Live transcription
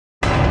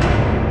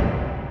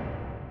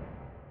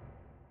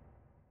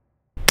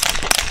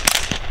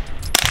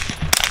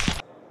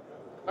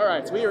All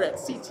right, so we are at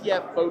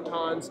CTF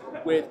Photons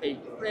with a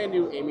brand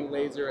new aiming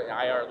laser and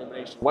IR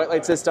illumination white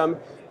light system,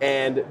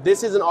 and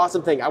this is an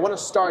awesome thing. I want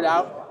to start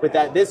out with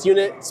that. This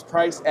unit's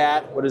priced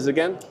at, what is it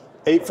again?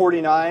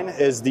 $849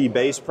 is the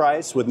base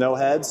price with no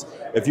heads.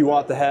 If you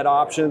want the head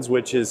options,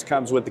 which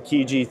comes with the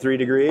Kiji 3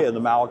 degree and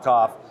the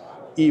Malakoff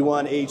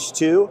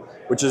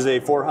E1H2, which is a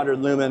 400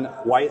 lumen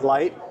white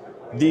light,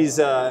 these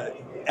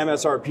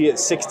MSRP at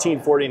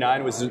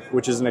 $1649,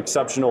 which is an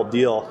exceptional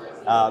deal.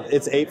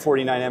 It's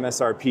 $849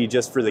 MSRP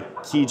just for the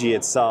Kiji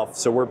itself,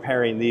 so we're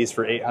pairing these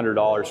for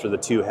 $800 for the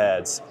two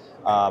heads.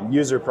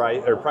 User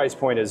price or price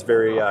point is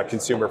very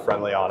consumer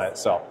friendly on it.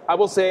 So I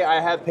will say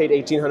I have paid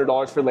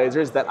 $1,800 for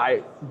lasers that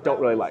I don't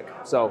really like.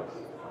 So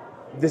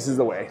this is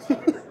the way.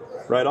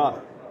 Right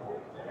on.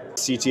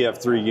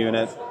 CTF3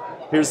 unit.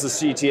 Here's the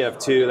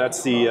CTF2.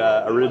 That's the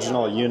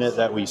original unit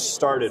that we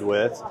started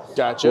with.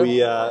 Gotcha. We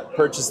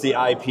purchased the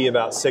IP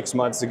about 6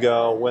 months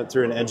ago, went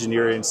through an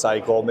engineering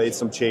cycle, made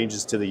some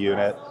changes to the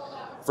unit.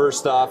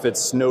 First off,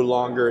 it's no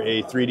longer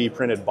a 3D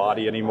printed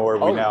body anymore.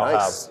 We now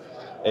have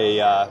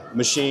a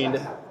machined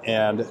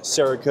and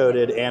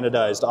Cerakoted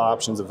anodized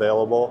options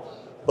available.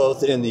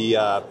 Both in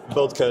the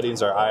both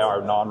coatings are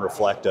IR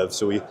non-reflective,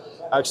 so we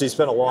actually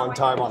spent a long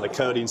time on the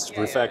coatings to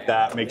perfect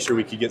that, make sure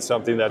we could get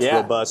something that's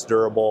robust,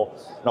 durable,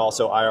 and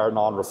also IR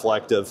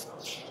non-reflective.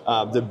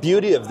 The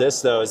beauty of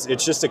this, though, is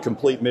it's just a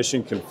complete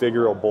mission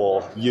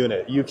configurable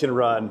unit. You can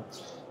run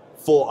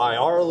full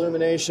IR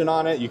illumination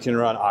on it. You can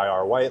run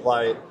IR white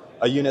light.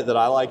 A unit that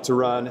I like to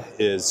run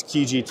is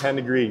Kiji 10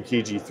 degree and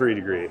Kiji 3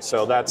 degree.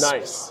 So that's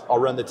nice. I'll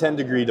run the 10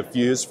 degree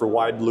diffuse for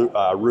wide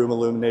room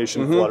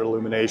illumination, flood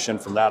illumination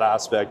from that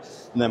aspect.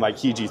 And then my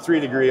Kiji 3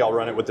 degree, I'll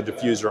run it with the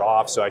diffuser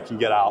off so I can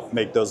get out,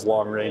 make those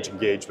long range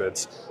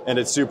engagements. And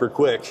it's super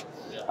quick.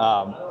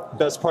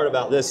 Best part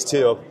about this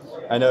too,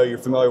 I know you're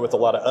familiar with a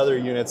lot of other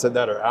units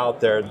that are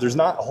out there. There's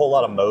not a whole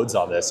lot of modes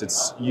on this.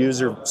 It's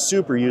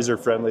super user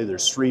friendly.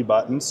 There's 3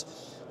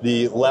 buttons.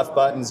 The left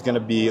button is going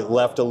to be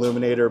left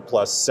illuminator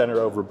plus center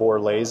over bore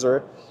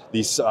laser.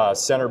 The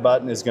center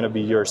button is going to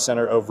be your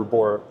center over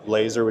bore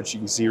laser, which you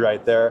can see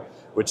right there,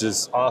 which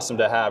is awesome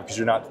to have because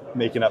you're not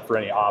making up for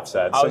any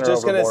offsets. I was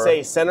just going to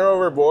say center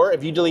over bore.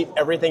 If you delete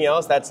everything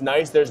else, that's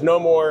nice. There's no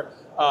more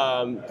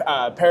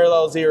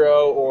parallel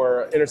 0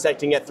 or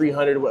intersecting at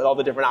 300 with all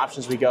the different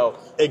options we go.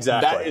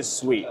 Exactly. That is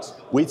sweet.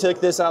 We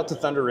took this out to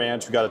Thunder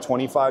Ranch. We got a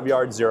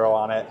 25-yard 0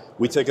 on it.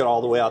 We took it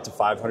all the way out to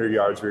 500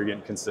 yards. We were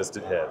getting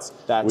consistent hits.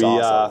 That's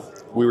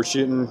awesome. We were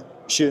shooting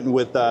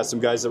with some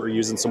guys that were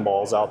using some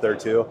balls out there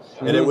too,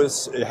 and it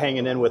was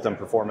hanging in with them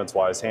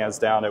performance-wise, hands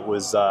down. It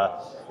was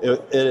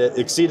it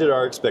exceeded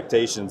our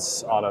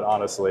expectations on it.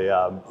 Honestly,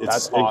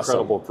 it's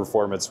incredible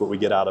performance what we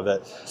get out of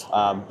it.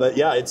 But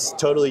yeah, it's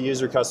totally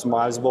user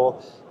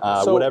customizable.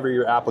 So, whatever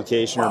your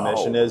application or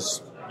mission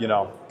is, you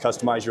know,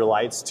 customize your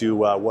lights to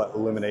what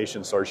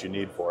illumination source you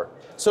need for.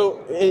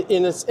 So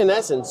in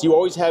essence, you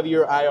always have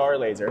your IR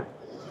laser,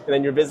 and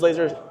then your Viz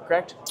laser,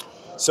 correct?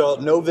 So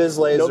no Viz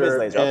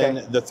laser,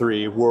 in the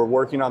 3. We're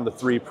working on the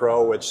 3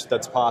 Pro, which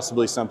that's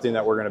possibly something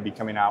that we're going to be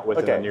coming out with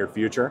in the near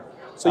future.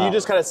 So you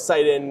just kind of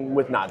sight in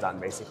with nods on,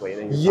 basically.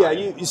 And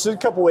then so a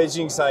couple ways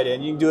you can sight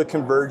in. You can do a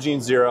converging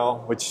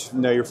 0, which I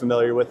know you're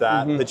familiar with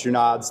that. Put your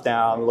nods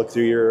down, look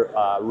through your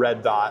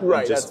red dot,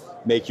 and just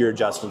make your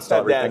adjustants to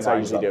everything. That's how I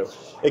usually do.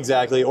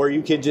 Exactly. Or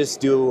you could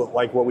just do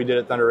like what we did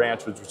at Thunder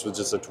Ranch, which was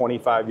just a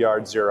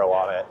 25-yard 0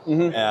 on it.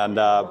 And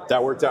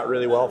that worked out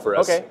really well for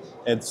us.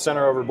 And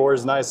center over bore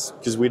is nice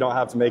because we don't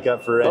have to make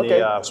up for any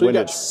so we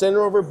got windage.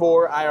 center over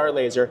bore IR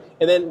laser,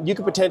 and then you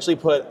could potentially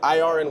put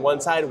IR in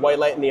one side, white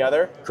light in the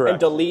other. Correct. And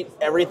delete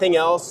everything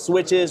else,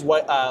 switches,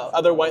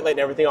 other white light and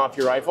everything off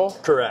your rifle.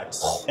 Correct.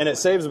 And it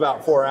saves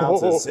about 4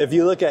 ounces. If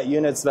you look at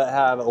units that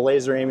have a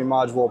laser aiming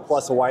module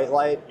plus a white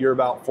light, you're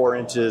about 4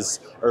 inches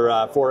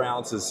or 4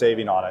 ounces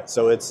saving on it.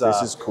 So it's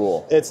this is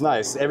cool. It's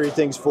nice.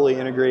 Everything's fully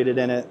integrated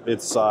in it.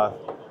 It's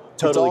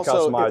totally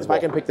customizable. If I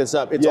can pick this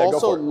up, it's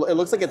also, it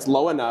looks like it's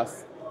low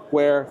enough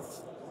where,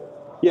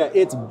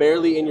 it's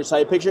barely in your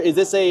sight picture. Is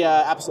this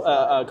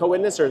a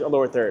co-witness or a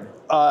lower third?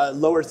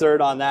 Lower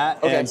third on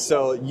that. And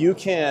so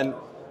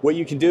what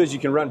you can do is you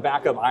can run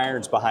backup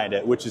irons behind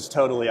it, which is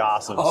totally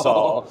awesome.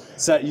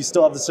 So you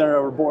still have the center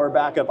over bore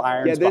backup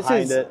irons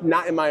behind it. This is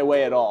not in my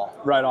way at all.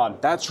 Right on.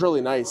 That's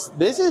really nice.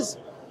 This is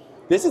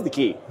the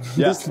key.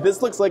 Yeah.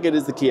 This looks like it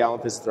is the key. I don't know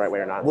if this is the right way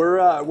or not.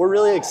 We're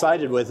really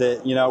excited with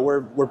it. You know,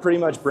 we're pretty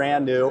much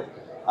brand new.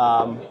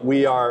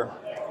 We are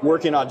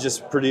working on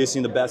just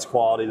producing the best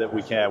quality that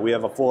we can. We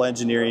have a full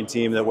engineering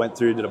team that went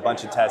through, did a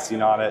bunch of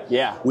testing on it.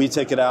 Yeah. We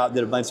took it out,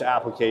 did a bunch of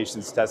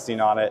applications testing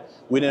on it.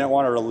 We didn't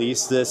want to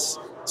release this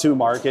to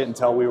market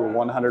until we were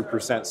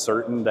 100%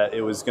 certain that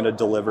it was going to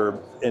deliver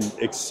and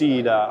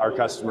exceed our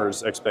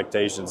customers'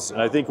 expectations.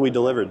 And I think we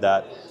delivered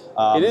that.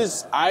 It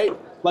is, I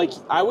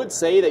would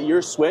say that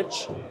your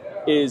switch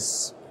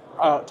is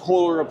a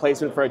total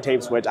replacement for a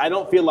tape switch. I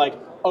don't feel like,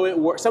 it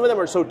works. Some of them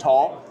are so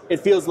tall, it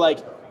feels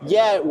like,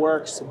 yeah, it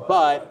works,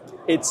 but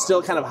it's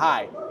still kind of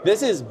high.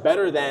 This is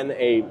better than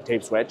a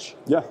tape switch.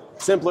 Yeah.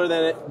 Simpler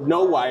than it,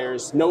 no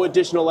wires, no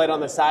additional light on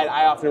the side.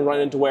 I often run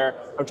into where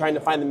I'm trying to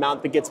find the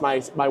mount that gets my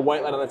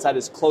white light on the side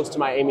as close to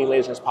my aiming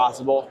laser as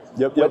possible.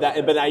 Yep. But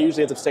that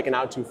usually ends up sticking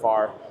out too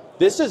far.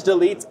 This just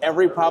deletes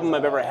every problem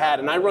I've ever had,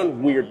 and I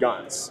run weird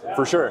guns.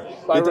 For sure.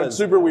 I run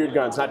super weird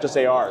guns, not just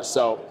ARs,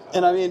 so.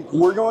 And I mean,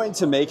 we're going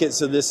to make it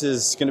so this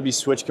is going to be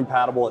Switch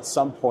compatible at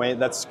some point.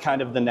 That's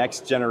kind of the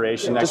next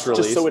generation, next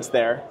release. Just so it's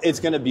there.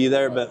 It's going to be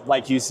there, but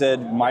like you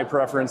said, my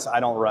preference, I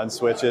don't run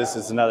switches.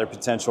 It's another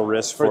potential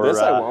risk For this,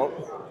 I won't.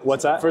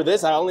 What's that? For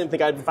this, I don't even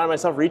think I'd find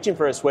myself reaching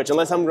for a switch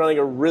unless I'm running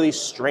a really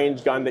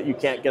strange gun that you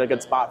can't get a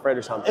good spot for it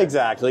or something.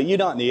 Exactly. You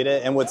don't need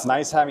it. And what's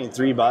nice having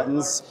 3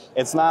 buttons,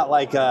 it's not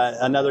like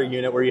another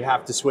unit where you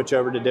have to switch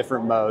over to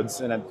different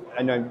modes. And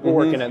I know you're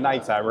working at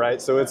nighttime,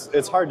 right? So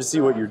it's hard to see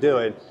what you're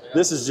doing.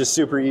 This is just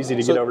super easy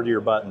to get over to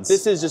your buttons.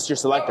 This is just your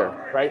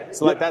selector, right?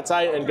 Select that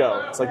side and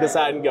go. Select this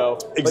side and go.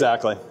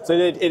 Exactly. So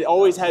it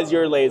always has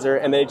your laser,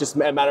 and then it just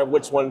a matter of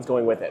which one's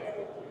going with it.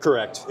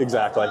 Correct,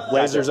 exactly.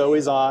 Laser's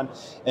always on,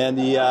 and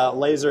the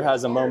laser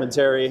has a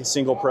momentary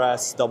single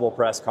press, double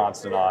press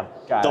constant on.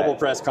 Double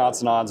press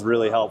constant on is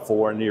really helpful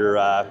when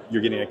you're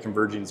getting a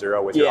converging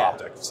zero with your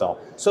optic. So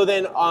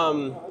then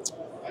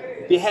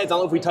the heads, I don't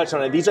know if we touched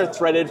on it, these are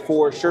threaded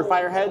for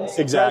surefire heads?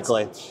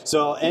 Exactly.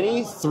 So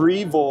any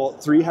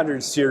 3-volt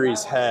 300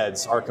 series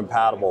heads are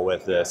compatible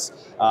with this.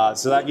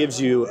 So that gives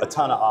you a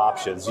ton of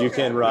options. You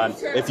can run,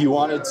 if you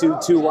wanted to,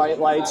 2 white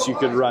lights, you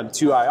could run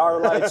 2 IR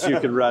lights, you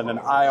could run an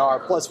IR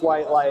plus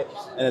white light,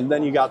 and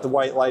then you got the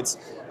white lights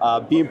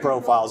beam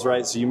profiles,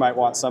 right? So you might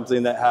want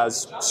something that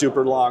has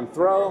super long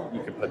throw,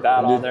 you can put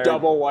that on there.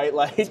 Double white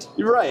light.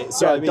 You're right.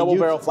 So yeah, I mean, double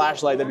barrel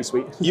flashlight, that'd be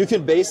sweet. You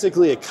can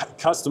basically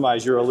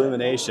customize your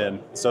illumination.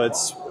 So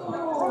it's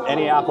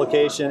any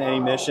application, any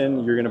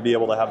mission, you're going to be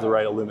able to have the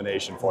right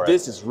illumination for it.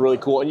 This is really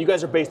cool. And you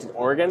guys are based in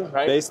Oregon,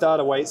 right? Based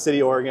out of White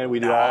City, Oregon. We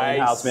do all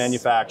in-house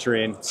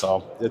manufacturing.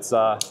 So it's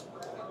a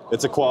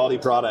quality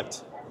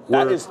product.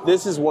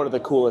 This is one of the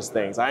coolest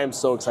things. I am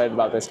so excited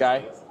about this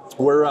guy.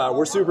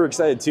 We're super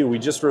excited too. We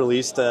just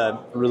released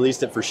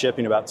it for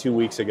shipping about 2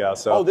 weeks ago.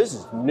 So this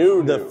is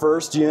new. The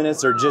first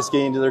units are just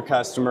getting to their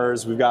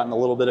customers. We've gotten a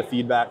little bit of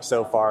feedback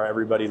so far.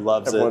 Everybody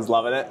loves it. Everyone's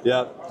loving it.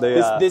 Yep.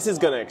 This is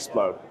gonna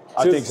explode.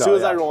 I think so. As soon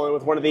as I roll in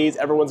with one of these,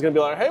 everyone's gonna be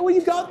like, "Hey, what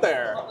you got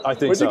there? I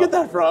think Where'd so. you get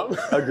that from?"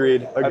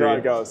 Agreed. I know how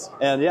it goes.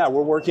 And yeah,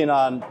 we're working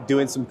on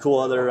doing some cool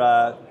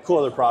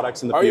other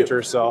products in the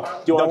future. So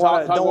do you want to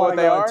talk about what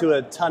they are? Into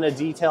a ton of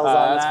details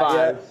on that fine.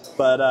 yet.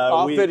 But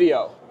off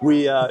video.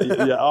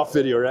 Off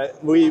video, right?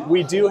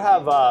 We do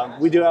have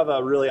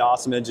a really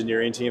awesome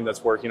engineering team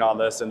that's working on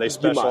this, and they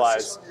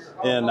specialize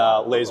in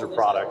laser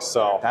products.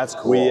 So that's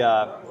cool.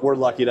 We're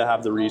lucky to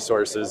have the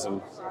resources,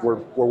 and we're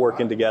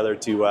working together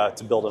to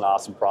build an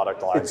awesome product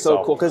line. It's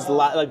so cool because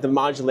like the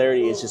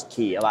modularity is just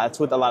key. That's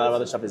what a lot of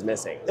other stuff is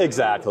missing.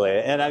 Exactly,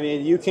 and I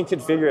mean you can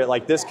configure it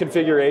like this.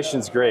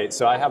 Configuration's great.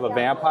 So I have a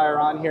vampire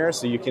on here,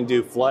 so you can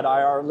do flood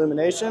IR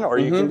illumination, or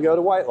you can go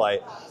to white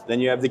light. Then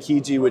you have the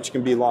Key-G, which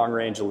can be long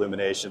range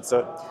illumination.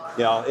 So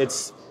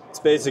it's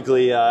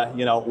basically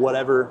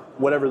whatever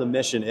the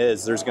mission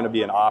is, there's going to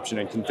be an option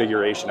and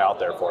configuration out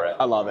there for it.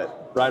 I love it.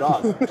 Right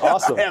on.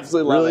 Awesome. I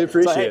absolutely love it. Really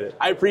appreciate it.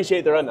 I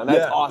appreciate the rundown.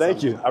 That's awesome.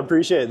 Thank you. I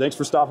appreciate it. Thanks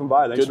for stopping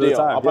by. Thanks for the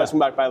time. I'll probably come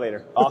back by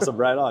later. Awesome.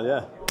 Right on.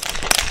 Yeah.